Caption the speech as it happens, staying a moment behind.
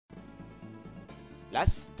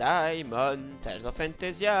Last time on Tales of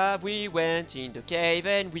Phantasia, we went in the cave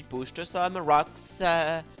and we pushed some rocks,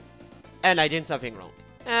 and I did something wrong.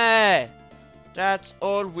 That's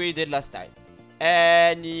all we did last time.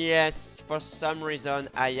 And yes, for some reason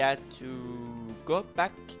I had to go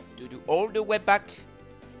back to do all the way back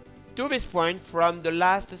to this point from the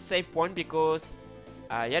last save point because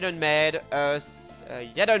I hadn't made a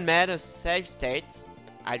save state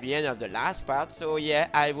at the end of the last part, so yeah,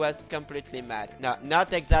 I was completely mad. No,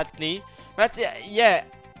 not exactly, but yeah,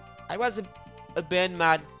 I was a bit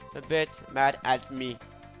mad at me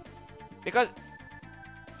because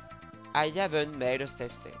I haven't made a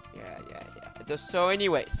save state. Yeah. So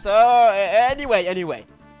anyway,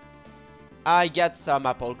 I got some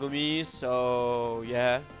apple gummies, so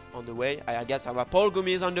yeah, on the way. I got some apple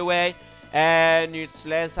gummies on the way. And it's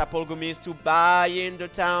less apple gummies to buy in the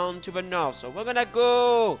town to the north. So we're gonna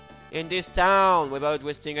go in this town without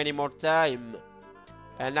wasting any more time.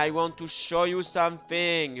 And I want to show you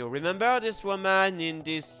something. You remember this woman in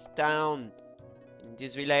this town? In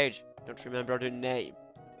this village? Don't remember the name.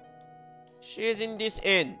 She's in this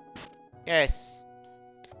inn. Yes.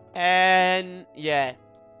 And yeah.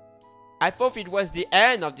 I thought it was the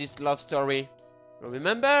end of this love story. You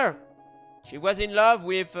remember? She was in love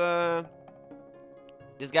with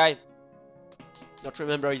this guy. Don't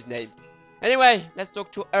remember his name. Anyway, let's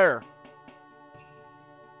talk to her.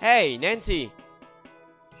 Hey, Nancy.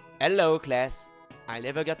 Hello, class. I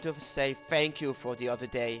never got to say thank you for the other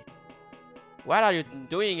day. What are you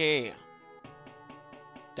doing here?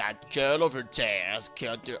 That girl over there has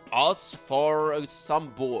killed the odds for some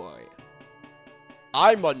boy.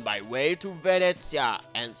 I'm on my way to Venezia,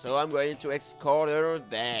 and so I'm going to escort her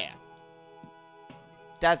there.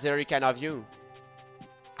 That's very kind of you.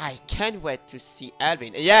 I can't wait to see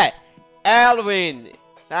Alvin. Yeah, Alvin.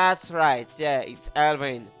 That's right. Yeah, it's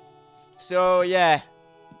Alvin. So yeah.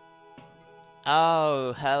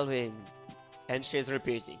 Oh, Alvin. And she's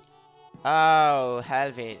repeating. Oh,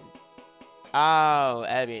 Alvin. Oh,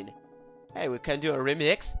 Alvin. Hey, we can do a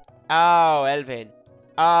remix. Oh, Alvin.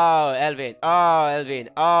 Oh, Alvin. Oh, Alvin.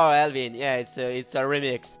 Oh, Alvin. Yeah, it's a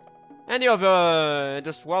remix. And the other,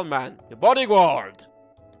 the swan man, the bodyguard.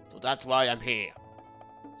 So that's why I'm here.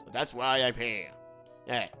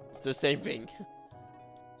 Yeah, it's the same thing.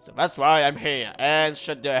 So that's why I'm here. And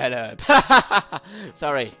shut the hell up.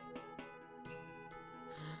 Sorry.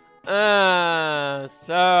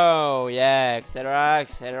 So yeah, etc.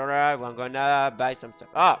 We're gonna buy some stuff.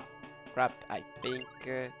 Oh, crap! I think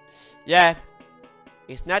yeah,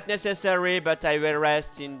 it's not necessary, but I will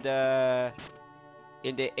rest in the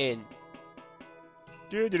inn.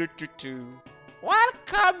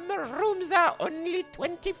 Welcome, rooms are only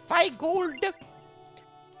 25 gold.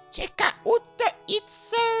 Check out,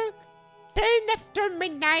 it's 10 after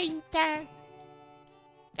midnight.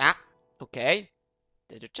 Ah, okay.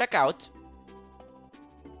 The checkout.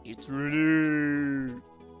 It's really...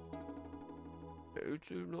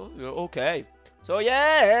 okay. So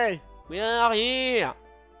yeah, we are here.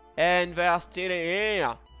 And they are still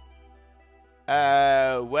here.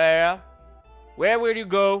 Where will you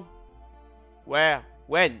go? Where?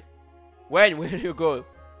 When? When will you go?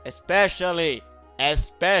 Especially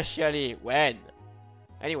when?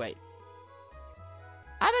 Anyway.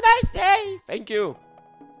 Have a nice day! Thank you!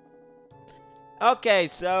 Okay,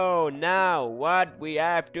 so now what we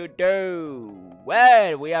have to do?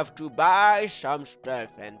 Well, we have to buy some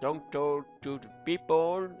stuff and don't talk to the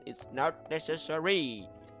people, it's not necessary.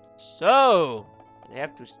 So, I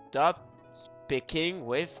have to stop speaking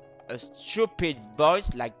with a stupid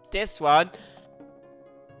voice like this one.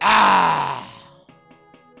 Ah!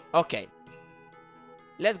 Okay.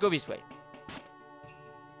 Let's go this way.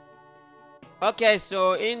 Okay,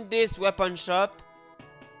 so in this weapon shop,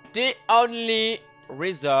 the only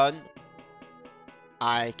reason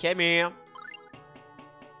I came here,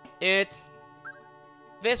 it's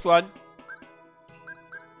this one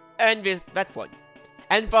and that one.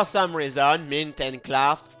 And for some reason, Mint and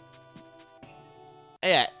Klarth,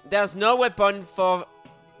 yeah, there's no weapon for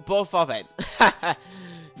both of them.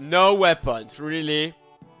 No weapons, really.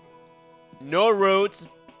 No roads.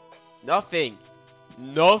 Nothing.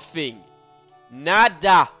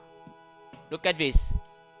 Nada. Look at this.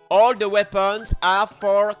 All the weapons are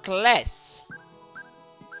for class.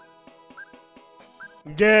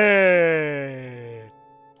 Yeah.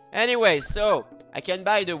 Anyway, so I can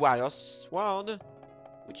buy the warrior sword,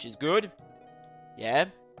 which is good. Yeah.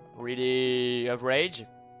 Really average.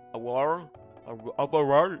 Overall.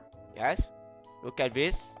 Yes. Look at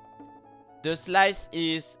this. The slice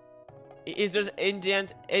is just in the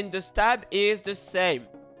end, and the stab is the same.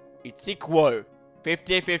 It's equal.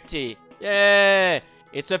 50-50. Yeah!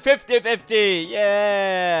 It's a 50-50!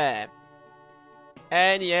 Yeah!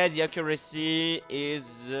 And yeah, the accuracy is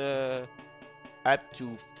up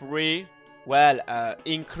to 3. Well,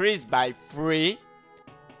 increased by 3.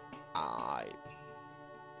 I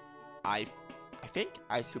I think,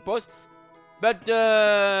 I suppose. But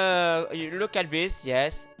you look at this,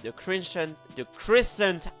 yes, the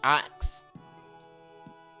crescent axe.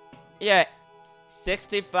 Yeah,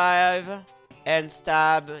 65 and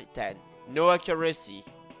stab 10. No accuracy.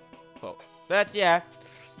 Oh, but yeah.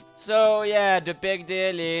 So yeah, the big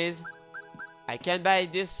deal is I can buy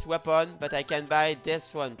this weapon, but I can buy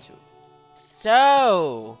this one too.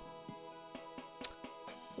 So,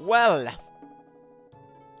 well,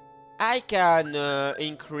 I can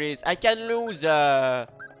increase. I can lose. Yeah,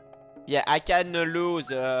 I can lose.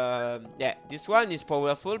 Yeah, this one is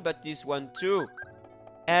powerful, but this one too.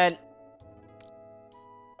 And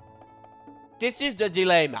this is the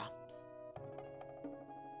dilemma.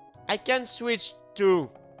 I can switch to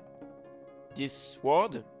this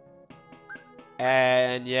sword.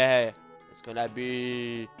 And yeah, it's gonna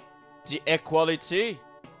be the equality.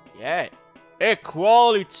 Yeah,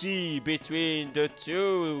 equality between the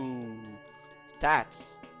two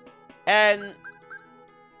stats. And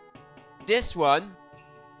this one,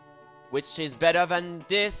 which is better than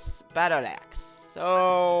this battle axe.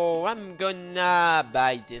 So I'm gonna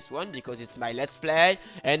buy this one because it's my let's play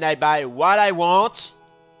and I buy what I want.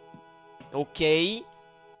 Okay.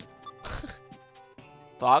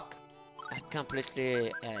 Fuck. I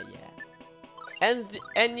completely yeah. And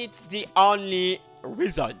it's the only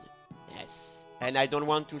reason. Yes. And I don't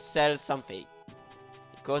want to sell something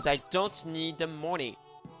because I don't need the money.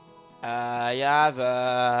 I have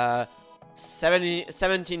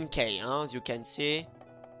 17k, as you can see.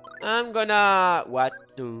 I'm gonna... What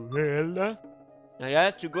the hell? I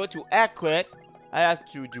have to go to equip. I have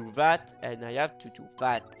to do that, and I have to do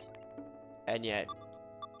that. And yeah.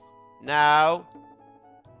 Now,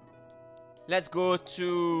 let's go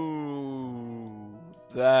to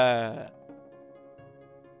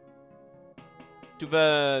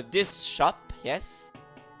this shop. Yes,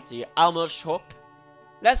 the armor shop.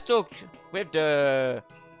 Let's talk with the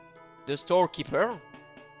storekeeper.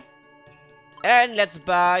 And let's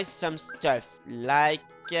buy some stuff like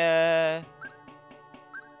that.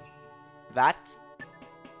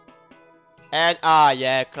 And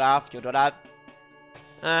yeah, Klarth, you don't have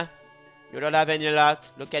you don't have any luck.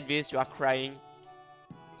 Look at this, you are crying.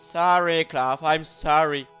 Sorry, Klarth, I'm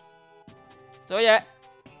sorry. So yeah,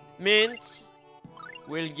 Mint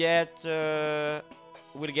will get a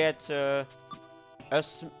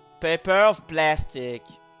paper of plastic.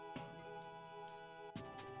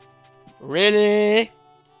 Really?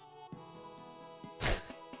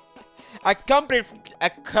 I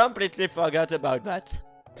completely forgot about that.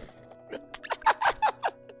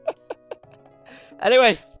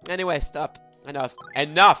 Anyway, stop.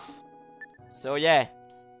 Enough. So yeah,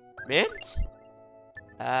 Mint.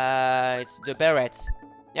 It's the beret.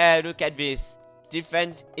 Yeah, look at this.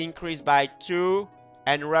 Defense increased by 2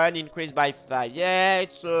 and run increased by 5. Yeah,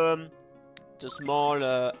 it's a small,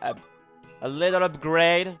 a little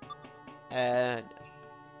upgrade. And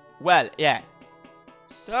well, yeah.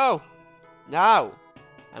 So now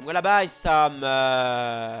I'm gonna buy some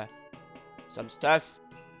stuff.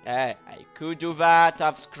 Yeah, I could do that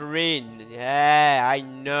off screen. Yeah, I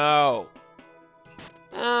know.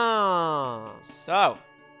 So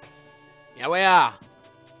here we are.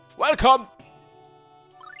 Welcome.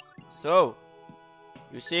 So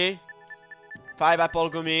you see, 5 apple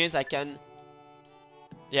gummies. I can.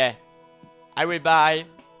 Yeah, I will buy.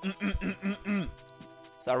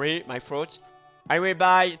 Sorry, my throat. I will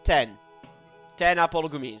buy 10 apple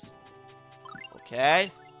gummies.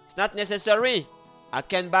 Okay, it's not necessary. I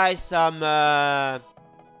can buy some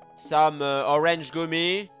orange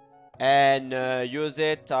gummy and use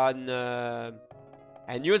it on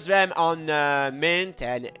and use them on Mint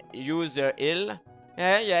and use ill.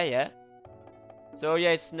 Yeah. So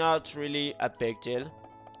yeah, it's not really a big deal.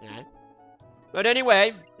 Yeah. But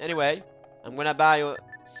anyway, I'm gonna buy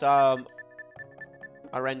some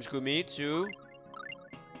orange gummy too.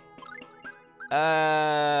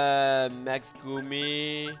 Max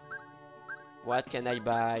gummy. What can I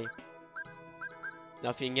buy?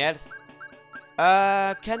 Nothing else.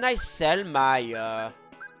 Can I sell my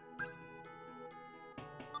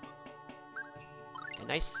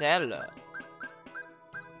Can I sell?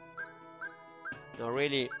 No,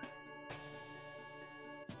 really.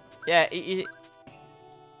 Yeah, it's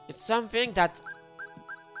something that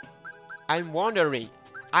I'm wondering.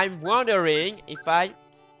 I'm wondering if I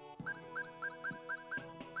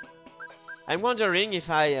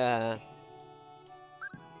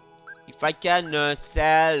if I can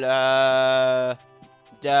sell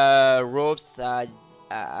the ropes. Yeah,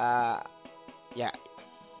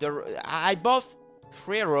 I bought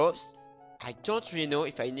 3 ropes. I don't really know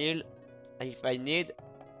if I need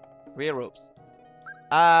 3 ropes.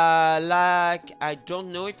 Like I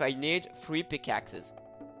don't know if I need 3 pickaxes.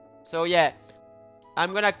 So yeah,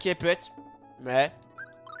 I'm gonna keep it. Yeah.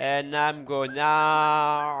 And I'm gonna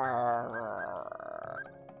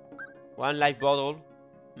 1 life bottle.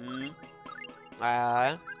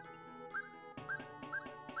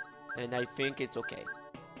 And I think it's okay.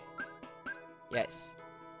 Yes.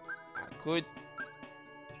 I could.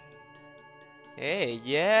 Hey,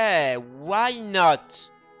 yeah, why not?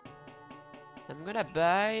 I'm gonna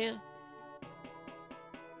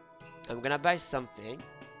buy something.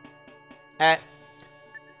 I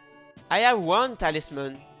have 1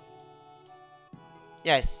 talisman.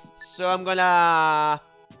 Yes, so I'm gonna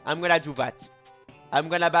do that. I'm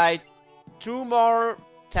gonna buy 2 more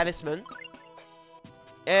talisman.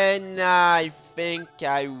 And I think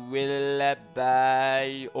I will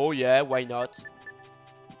buy... Oh yeah, why not?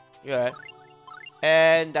 Yeah.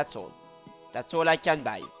 And that's all. That's all I can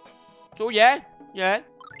buy. So yeah.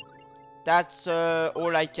 That's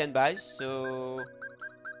all I can buy, so...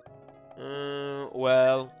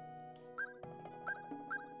 well...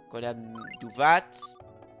 Gonna do that.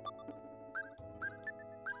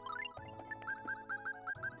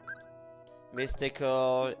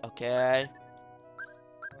 Mystical, okay.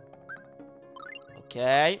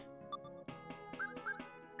 Okay.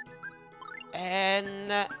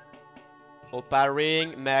 And...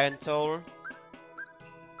 Oparing, mental.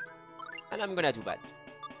 And I'm gonna do that.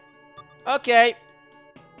 Okay.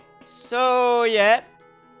 So, yeah.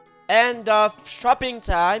 End of shopping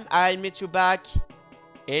time. I'll meet you back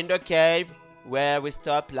in the cave where we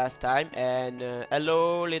stopped last time. And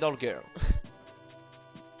hello, little girl.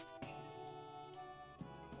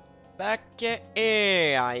 Back here.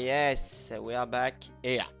 Yes, we are back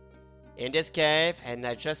here. In this cave. And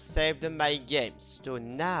I just saved my game. So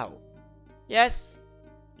now. Yes.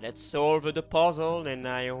 Let's solve the puzzle, and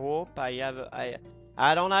I hope I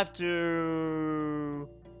don't have to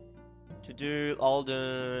do all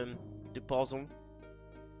the puzzle.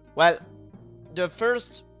 Well, the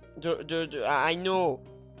first I know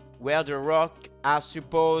where the rock are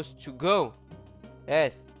supposed to go.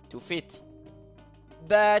 Yes, to fit.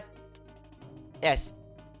 But yes.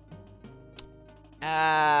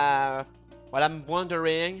 Well, I'm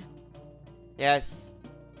wondering. Yes.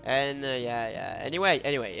 And yeah. Anyway.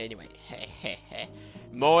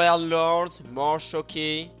 More lords, more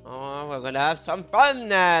Shoki. Oh, we're gonna have some fun.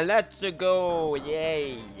 Let's go!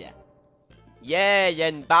 Yay! Yay!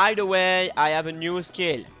 And by the way, I have a new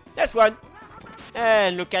skill. This one.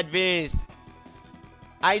 And look at this.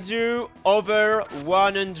 I do over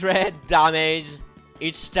 100 damage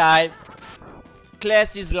each time.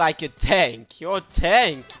 Klarth is like a tank. You're a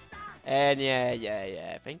tank. And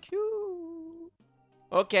yeah. Thank you.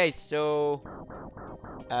 Okay, so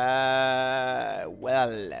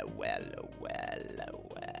well,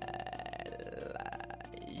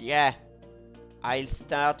 yeah, I'll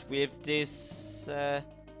start with this.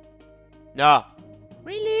 No,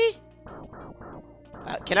 really?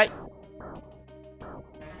 Can I?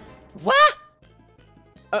 What?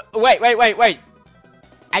 Wait.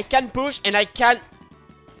 I can push and I can.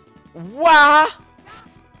 What?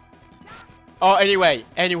 Oh, anyway.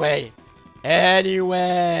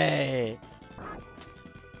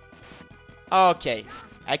 Okay.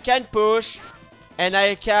 I can push. And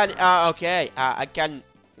I can... okay. I can...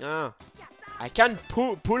 I can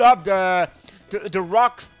pull up the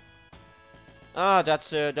rock. Oh, that's...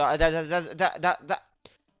 that...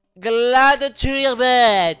 Glad to hear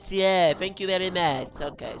that. Yeah, thank you very much.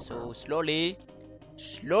 Okay, so slowly.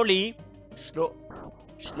 Slowly.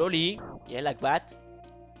 Yeah, like that.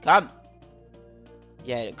 Come.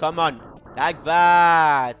 Yeah, come on. Like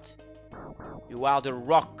that. You are the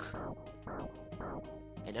rock.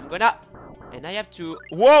 And I'm gonna... And I have to...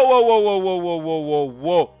 Whoa.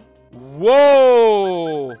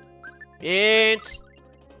 Hint.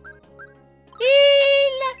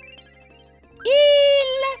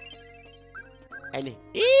 And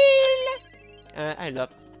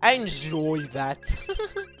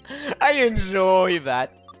I enjoy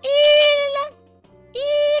that.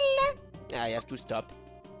 I have to stop.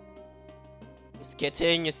 It's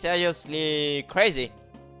getting seriously crazy.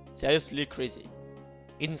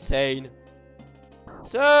 Insane.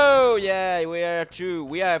 So yeah, we have two.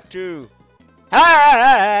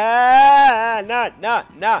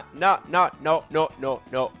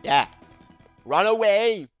 No. Yeah. Run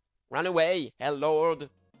away. Hello,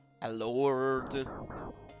 Lord.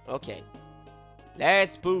 Okay.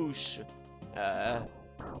 Let's push.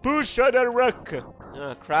 Push on the rock.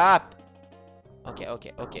 Oh, crap. Okay,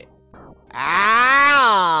 okay, okay.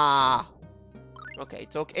 Ah! Okay,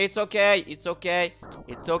 it's okay, it's okay, it's okay,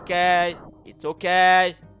 it's okay, it's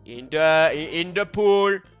okay. In the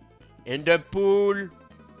pool, in the pool.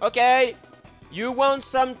 Okay, you want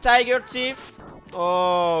some tiger teeth?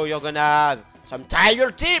 Oh, you're gonna have some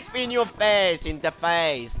tiger teeth in your face, in the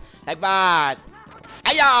face, like that.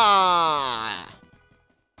 Aya!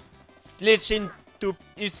 Slitch into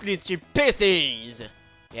pieces.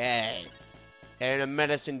 Yay! And a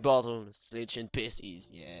medicine bottle, slitch in pieces.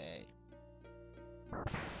 Yay!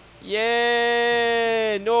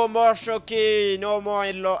 Yay! No more Shoki, no more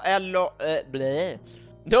bleh.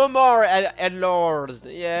 No more lords.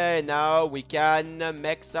 Yeah, now we can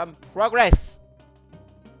make some progress.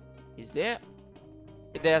 Is there?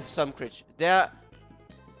 There's some creature there.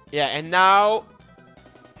 Yeah, and now.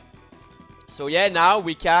 So yeah, now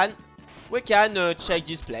we can check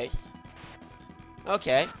this place.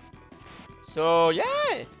 Okay. So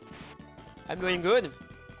yeah, I'm doing good.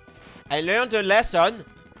 I learned a lesson.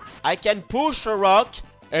 I can push a rock,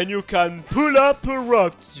 and you can pull up a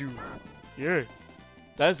rock too. Yeah,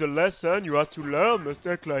 that's a lesson you have to learn,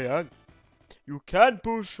 Mr. Client. You can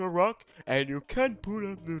push a rock, and you can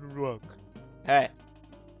pull up the rock. Hey,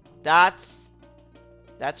 that's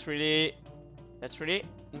really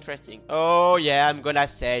interesting. Oh yeah, I'm gonna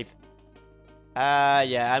save.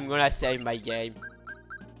 Yeah, I'm gonna save my game.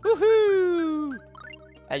 Woohoo!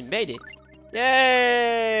 I made it.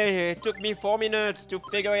 Yay! It took me 4 minutes to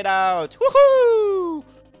figure it out. Woohoo!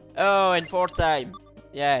 Oh, and 4 time.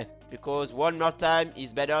 Yeah, because 1 more time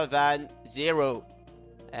is better than 0.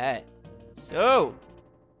 So,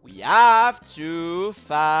 we have to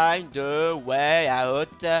find a way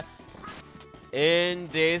out in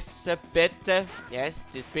this pit. Yes,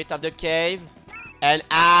 this pit of the cave. And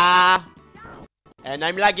and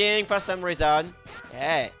I'm lagging for some reason.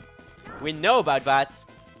 Yeah, we know about that.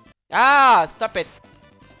 Ah, stop it.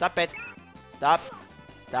 Stop it. Stop.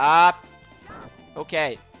 Stop.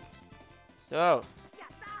 Okay. So,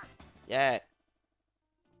 yeah.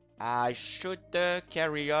 I should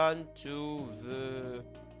carry on to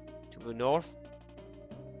the north.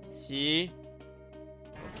 See.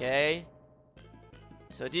 Okay.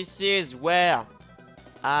 So this is where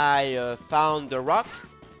I found the rock.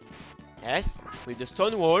 Yes, with the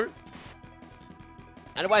stone wall.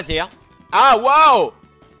 And it was here. Ah, wow!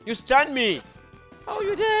 You stunned me! Oh,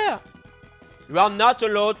 you there? You are not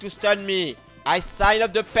allowed to stun me. I signed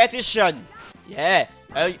up the petition. Yeah,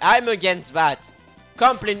 I'm against that.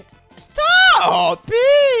 Complaint. Stop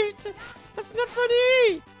it! That's not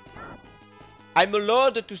funny. I'm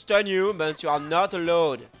allowed to stun you, but you are not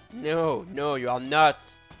allowed. No, no, you are not.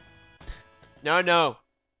 No, no.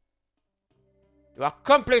 You are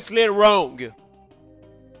completely wrong.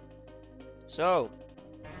 So,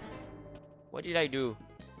 what did I do?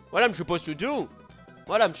 What I'm supposed to do?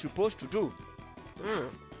 What I'm supposed to do?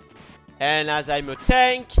 And as I'm a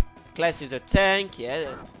tank, class is a tank,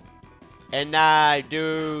 yeah. And I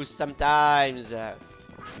do sometimes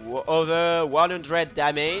over 100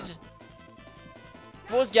 damage.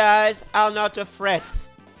 Those guys are not a threat.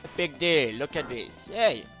 A big deal. Look at this.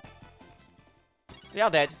 Yay. They are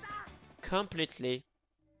dead. Completely.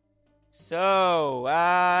 So,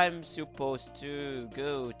 I'm supposed to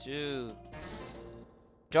go to...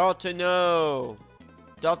 Don't know.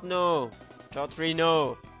 Don't know. Don't really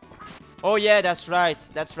know. Oh yeah, that's right.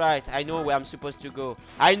 That's right. I know where I'm supposed to go.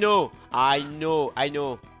 I know. I know. I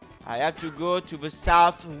know. I have to go to the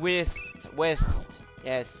southwest. West.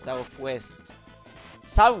 Yes, southwest.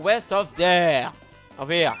 Southwest of there.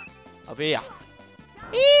 Over here. Over here.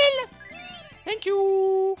 Heal. Thank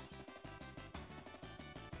you.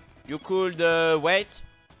 You could wait.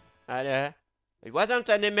 It wasn't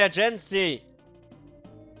an emergency.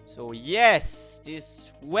 So yes,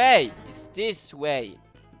 this way is this way.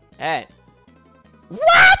 Hey.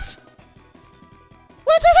 What?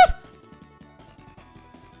 What is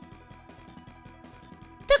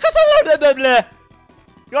it?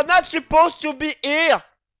 You're not supposed to be here.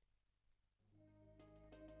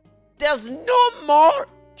 There's no more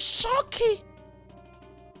Shoki.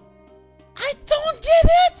 I don't get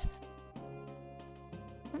it.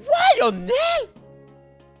 Why on hell?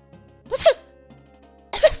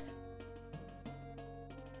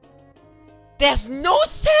 There's no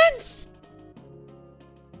sense.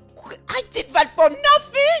 I did that for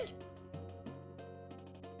nothing.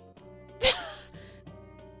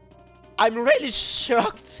 I'm really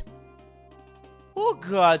shocked. Oh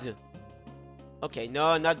god. Okay,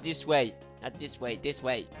 no, not this way. Not this way, this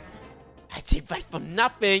way. I did that for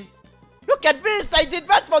nothing. Look at this. I did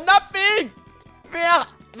that for nothing. They're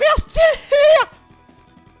still here.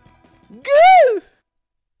 Go.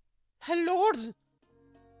 Hello.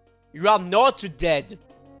 You are not dead.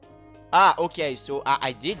 Ah, okay. So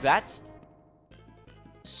I did that.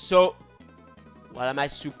 So what am I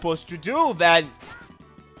supposed to do then?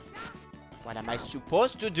 What am I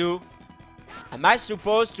supposed to do? Am I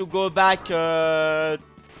supposed to go back to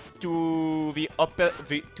the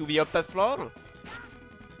upper floor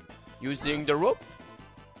using the rope?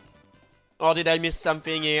 Or did I miss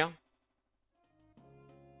something here?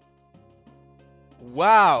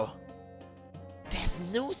 Wow. There's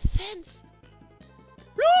no sense.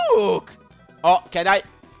 Look! Oh, can I?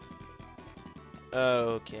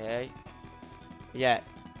 Okay. Yeah.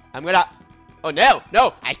 I'm gonna... Oh, no!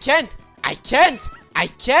 No! I can't! I can't! I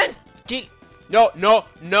can't kill... No, no,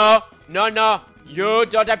 no, no, no! You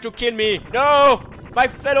don't have to kill me! No! My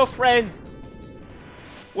fellow friends!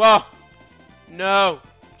 Whoa! No!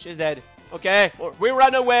 She's dead. Okay, we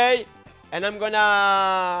run away! And I'm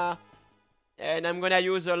gonna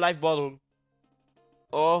use a life bottle.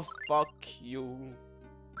 Oh, fuck you.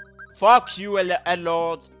 Fuck you,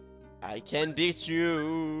 Lord. I can beat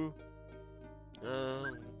you.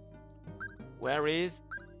 Where is?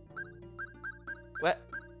 What?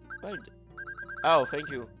 Oh, thank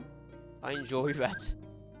you. I enjoy that.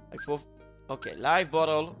 Okay, life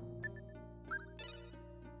bottle.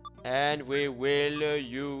 And we will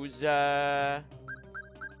use. Okay,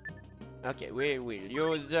 we will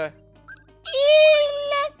use.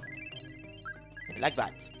 Like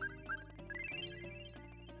that.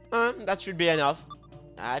 That should be enough.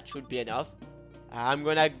 That should be enough. I'm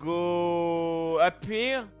gonna go up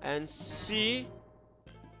here and see.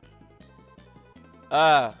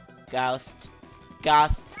 Ghost.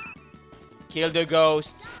 Ghost. Kill the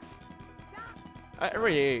ghost.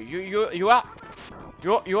 Really, you are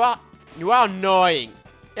annoying.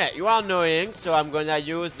 Yeah, you are annoying. So I'm gonna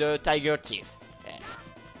use the tiger teeth. Yeah.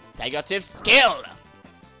 Tiger teeth kill.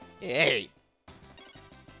 Hey.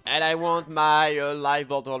 And I want my life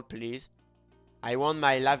bottle, please. I want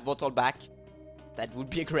my life bottle back. That would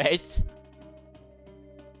be great.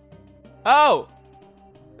 Oh!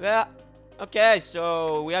 Well, okay,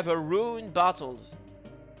 so we have a ruined bottles.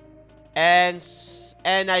 And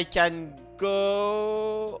I can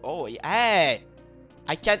go... Oh, hey!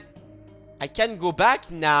 I can go back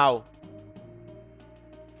now.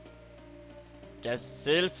 The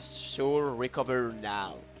Sylphes should recover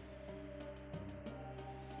now.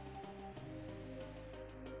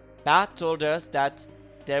 Pat told us that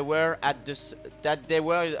they were at the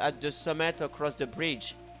summit across the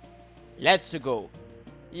bridge. Let's go.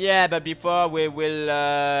 Yeah, but before we will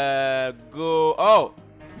go. Oh,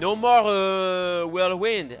 no more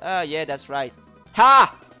whirlwind. Ah, yeah, that's right.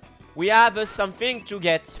 Ha! We have something to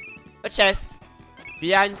get. A chest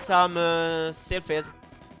behind some Sylphes.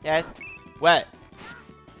 Yes. Well,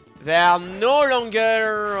 they are no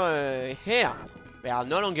longer here. They are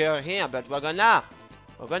no longer here, but we're gonna.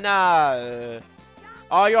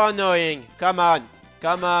 Oh, you're annoying. Come on,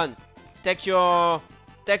 come on. Take your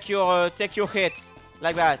hits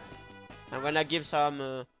like that. I'm gonna give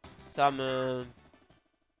some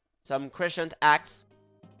crescent axe.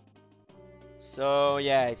 So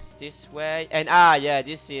yeah, it's this way. And yeah,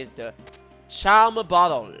 this is the charm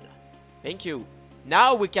bottle. Thank you.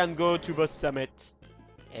 Now we can go to the summit.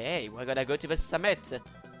 Hey, we're gonna go to the summit.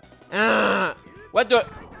 What the?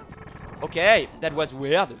 Okay, that was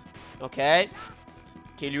weird. Okay,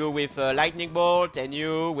 kill you with a lightning bolt, and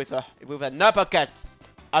you with an uppercut.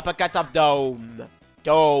 Uppercut of doom.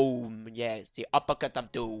 Doom. Yes, the uppercut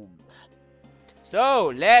of doom.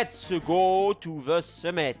 So let's go to the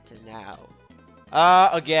summit now.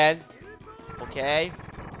 Again. Okay.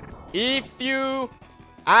 If you,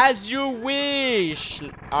 as you wish,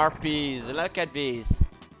 RPs. Look at this.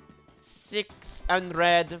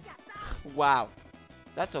 600. Wow.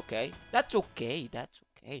 That's okay. That's okay. That's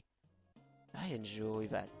okay. I enjoy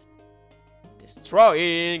that.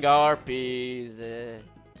 Destroying RPs.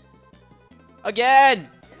 Again!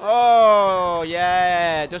 Oh,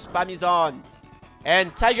 yeah. The spam is on.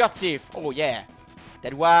 And Tiger Thief. Oh, yeah.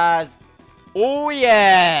 That was... Oh,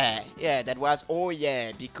 yeah. Yeah, that was... Oh,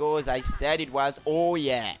 yeah. Because I said it was... Oh,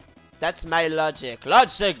 yeah. That's my logic.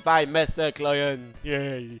 Logic by Master Client.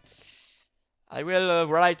 Yay. I will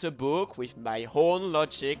write a book with my own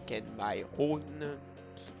logic and my own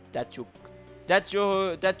that you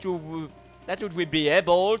will be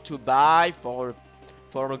able to buy for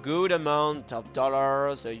a good amount of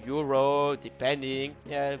dollars, a euro, depending,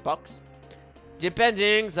 yeah, bucks,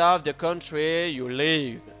 depending of the country you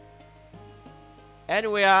live. And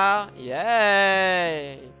we are,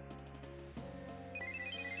 yay!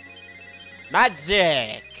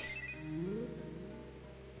 Magic!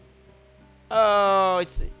 Oh,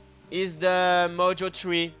 it's the Mojo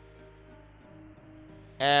tree.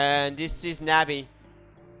 And this is Navi.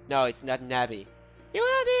 No, it's not Navi. You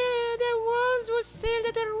are the ones who sailed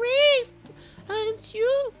the rift, aren't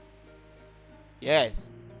you? Yes.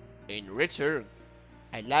 In return,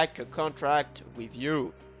 I'd like a contract with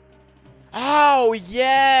you. Oh,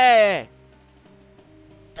 yeah!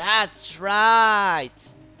 That's right!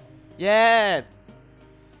 Yeah!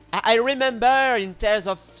 I remember in Tales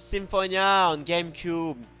of Symphonia on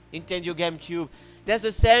GameCube, Nintendo GameCube, there's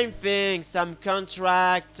the same thing, some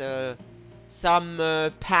contract, some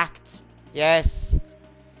pact. Yes.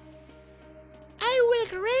 I will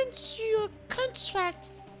grant you a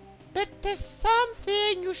contract, but there's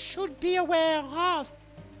something you should be aware of.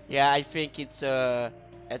 Yeah, I think it's a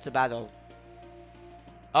battle.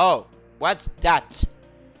 Oh, what's that?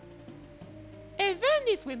 Even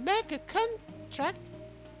if we make a contract,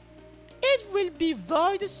 it will be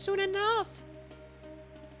void soon enough.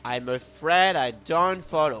 I'm afraid I don't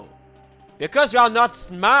follow. Because you are not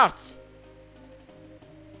smart.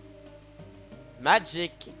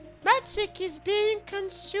 Magic is being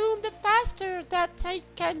consumed faster than it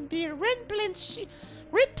can be replenished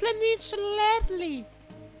lately.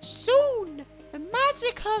 Soon, the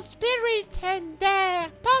magical spirit and their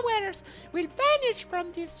powers will vanish from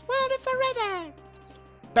this world forever.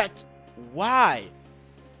 But why?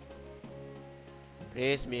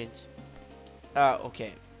 Please, Mint.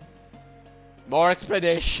 Okay. More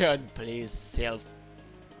explanation, please, Sylph.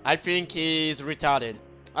 I think he's retarded.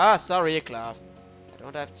 Ah, sorry, Klarth. I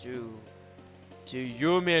don't have to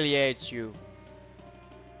humiliate you.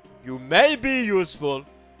 You may be useful.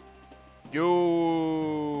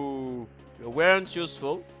 You weren't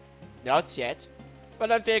useful. Not yet.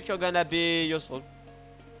 But I think you're gonna be useful.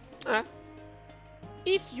 Huh?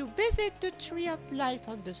 If you visit the Tree of Life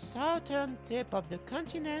on the southern tip of the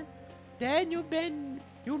continent, then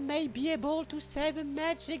you may be able to save a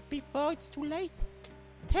magic before it's too late.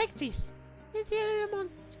 Take this. It's the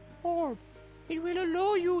element orb. It will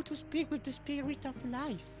allow you to speak with the spirit of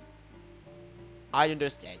life. I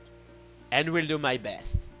understand. And will do my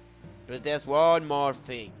best. But there's one more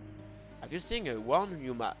thing. Have you seen a one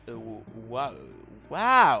wow.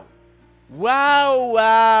 Wow.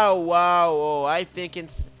 Oh, I think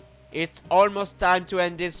it's almost time to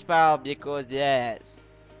end this file because yes,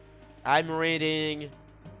 I'm reading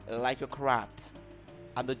like a crap.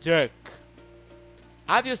 I'm a jerk.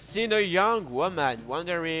 Have you seen a young woman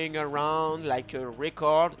wandering around like a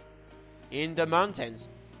record in the mountains?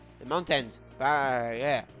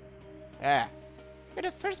 Yeah. We're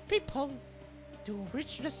the first people to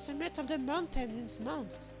reach the summit of the mountain in this month.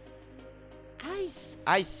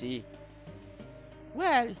 I see.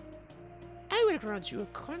 Well, I will grant you a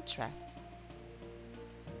contract.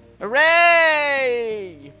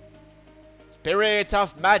 Hooray! Spirit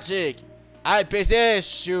of magic, I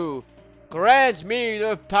beseech you, grant me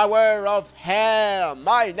the power of hell.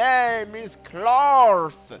 My name is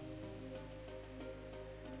Klarth.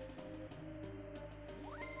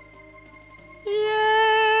 Yay!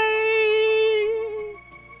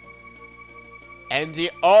 And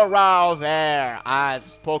the aura of air has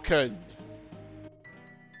spoken.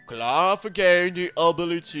 Klarth gained the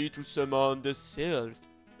ability to summon the Sylphes.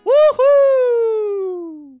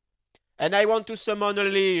 Woohoo! And I want to summon a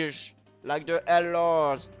leash, like the Hell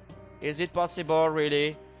Lords. Is it possible,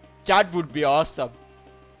 really? That would be awesome.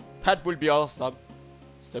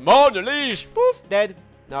 Summon a leash! Poof! Dead.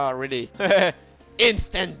 No, really.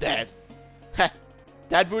 Instant death.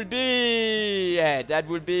 That would be... Yeah, that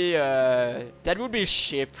would be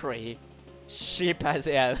shipwreck. Ship as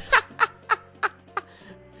hell.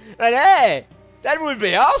 But hey, that would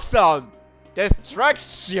be awesome!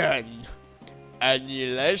 Destruction!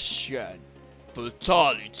 Annihilation!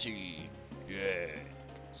 Fatality! Yeah.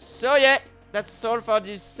 So yeah, that's all for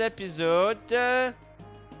this episode. Yeah,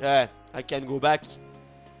 I can go back.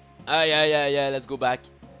 Yeah, let's go back.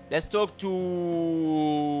 Let's talk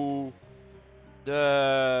to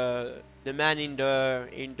the man in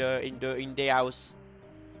the house.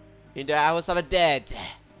 In the house of the dead.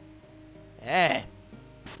 Yeah.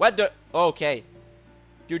 What the? Okay.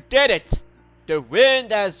 You did it! The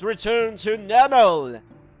wind has returned to normal!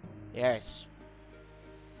 Yes.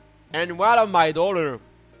 And what of my daughter?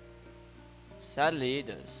 Sadly,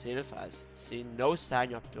 the Sylph has seen no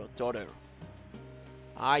sign of your daughter.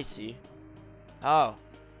 I see. Oh.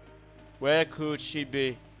 Where could she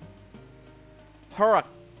be? Hork.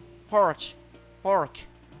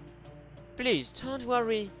 Please, don't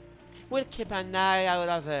worry. We'll keep an eye out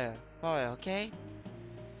of her for her, okay?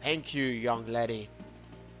 Thank you, young lady.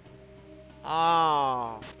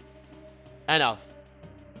 Ah, enough.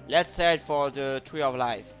 Let's head for the Tree of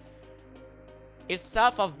Life. It's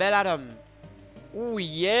south of Belladum. Oh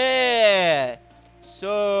yeah!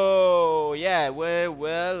 So, yeah, we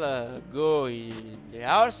will go in the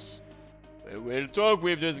house. We will talk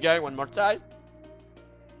with this guy one more time.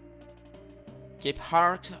 Keep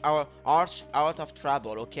our Arch out of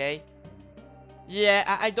trouble, okay?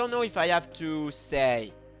 Yeah, I don't know if I have to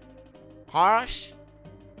say harsh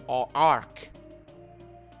or arc.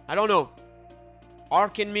 I don't know.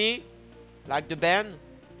 Arc in me, like the band.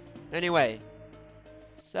 Anyway,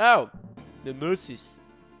 so the Moses.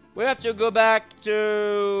 We have to go back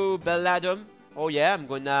to Belladum. Oh yeah, I'm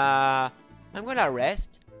gonna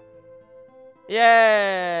rest.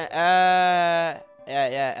 Yeah,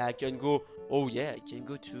 yeah, I can go. Oh yeah, I can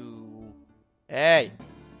go to. Hey,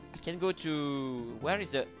 I can go to. Where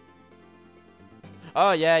is the?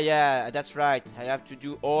 Oh yeah, yeah, that's right. I have to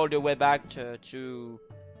do all the way back to.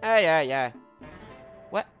 Yeah.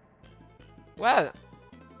 What? Well.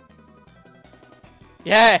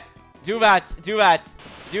 Yeah, do that.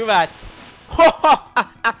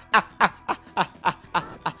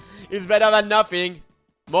 It's better than nothing.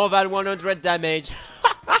 More than 100 damage.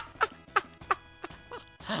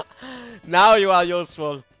 Now you are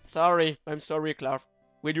useful. Sorry, I'm sorry, Klarth.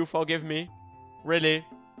 Will you forgive me? Really?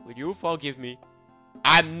 Will you forgive me?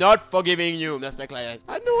 I'm not forgiving you, Mr. Client.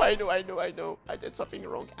 I know. I did something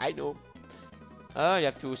wrong. I know. You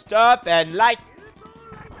have to stop and light.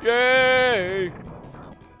 Yay!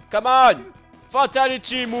 Come on!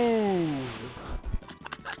 Fatality move!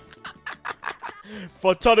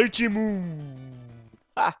 Fatality move!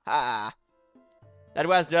 Haha! That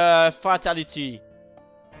was the fatality.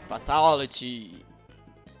 Fatality.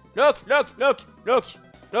 Look!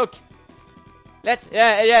 Let's,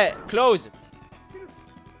 yeah, close.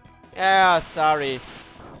 Yeah, sorry.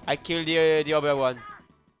 I killed the other one.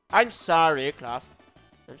 I'm sorry, Klarth.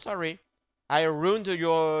 I'm sorry. I ruined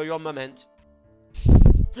your moment.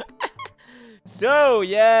 So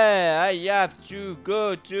yeah, I have to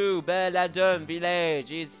go to Belladum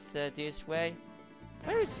village. It's this way.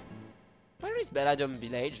 Where is Belladum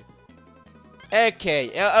village?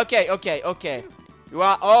 Okay. You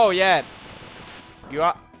are. Oh yeah. You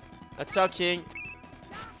are attacking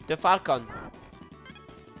the falcon.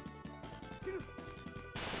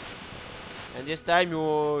 And this time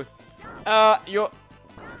you.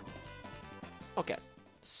 Okay.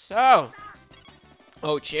 So.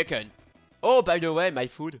 Oh, chicken. Oh, by the way, my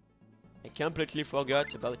food. I completely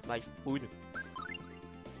forgot about my food.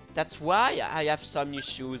 That's why I have some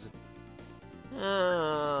issues.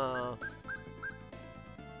 Ah.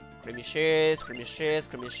 Creamy cheese,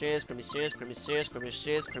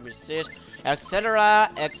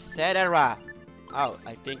 etc. Oh,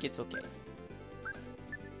 I think it's okay.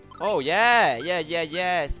 Oh yeah,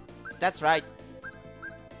 yes. That's right.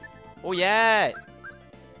 Oh yeah.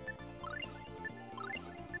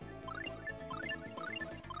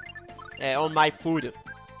 All my food.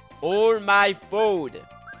 All my food.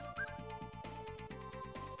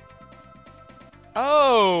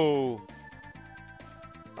 Oh.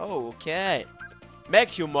 Oh, okay.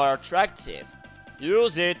 Make you more attractive.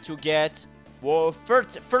 Use it to get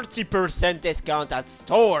 30% discount at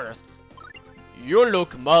stores. You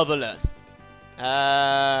look marvelous.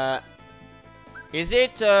 Is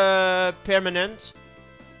it permanent?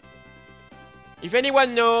 If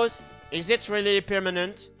anyone knows, is it really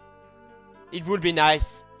permanent? It would be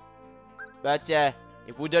nice. But yeah,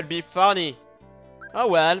 it wouldn't be funny. Oh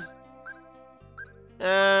well.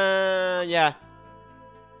 Yeah.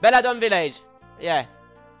 Belladum village. Yeah.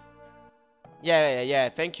 Yeah,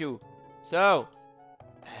 thank you. So.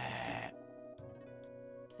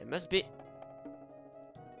 There must be.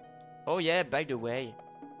 Oh yeah, by the way.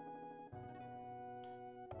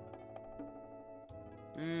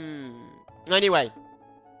 Anyway.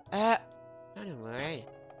 Anyway.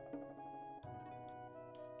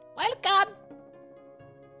 Welcome.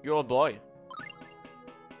 You're a boy.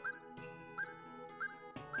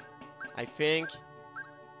 I think.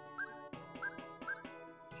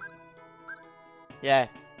 Yeah.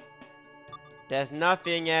 There's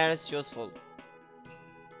nothing else useful.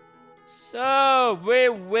 So we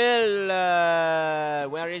will.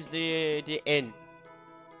 Where is the inn?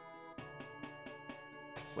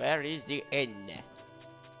 Where is the inn?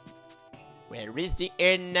 Where is the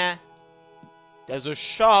inn? There's a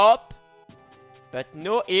shop, but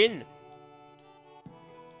no inn.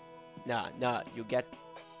 No, you got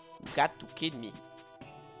to kid me.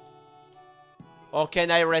 Or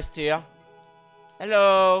can I rest here?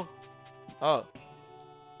 Hello. Oh.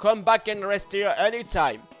 Come back and rest here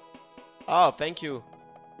anytime. Oh, thank you.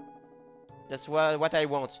 That's what I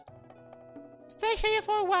want. Stay here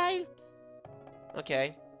for a while.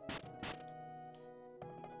 Okay.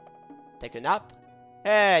 Take a nap.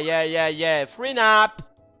 Hey, yeah. Free nap.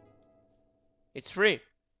 It's free.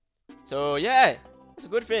 So, yeah. It's a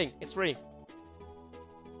good thing. It's free.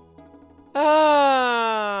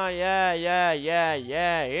 Ah, yeah.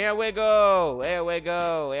 Here we go. Here we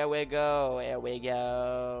go. Here we go. Here we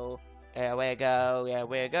go. Here we go. Here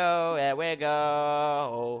we go. Here we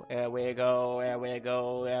go. Here we go. Here we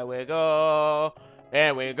go. Here we go.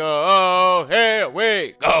 Here we go. Here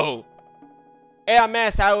we go.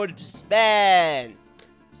 Hermes Outband.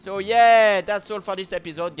 So yeah, that's all for this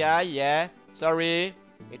episode, guys. Yeah, sorry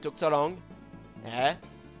it took so long. Yeah,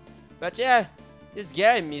 but yeah, this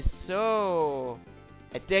game is so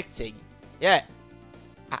addicting. Yeah,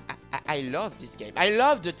 I love this game. I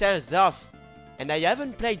love the Tales of, and I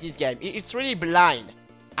haven't played this game. It's really blind.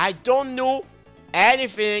 I don't know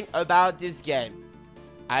anything about this game.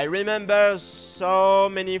 I remember so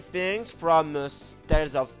many things from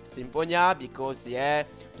Tales of Symphonia because yeah,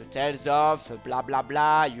 the Tales of blah blah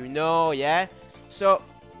blah, you know, yeah. So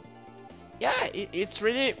yeah, it's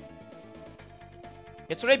really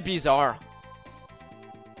bizarre.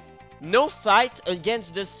 No fight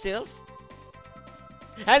against the Sylph.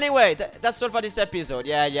 Anyway, that's all for this episode.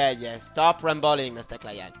 Yeah. Stop rambling, Mr.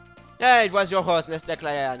 Client. Yeah, it was your host, Mr.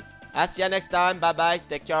 Client. I'll see you next time. Bye bye.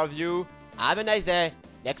 Take care of you. Have a nice day.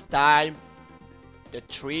 Next time, the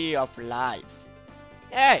Tree of Life.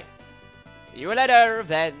 Hey, see you later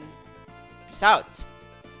then. Peace out.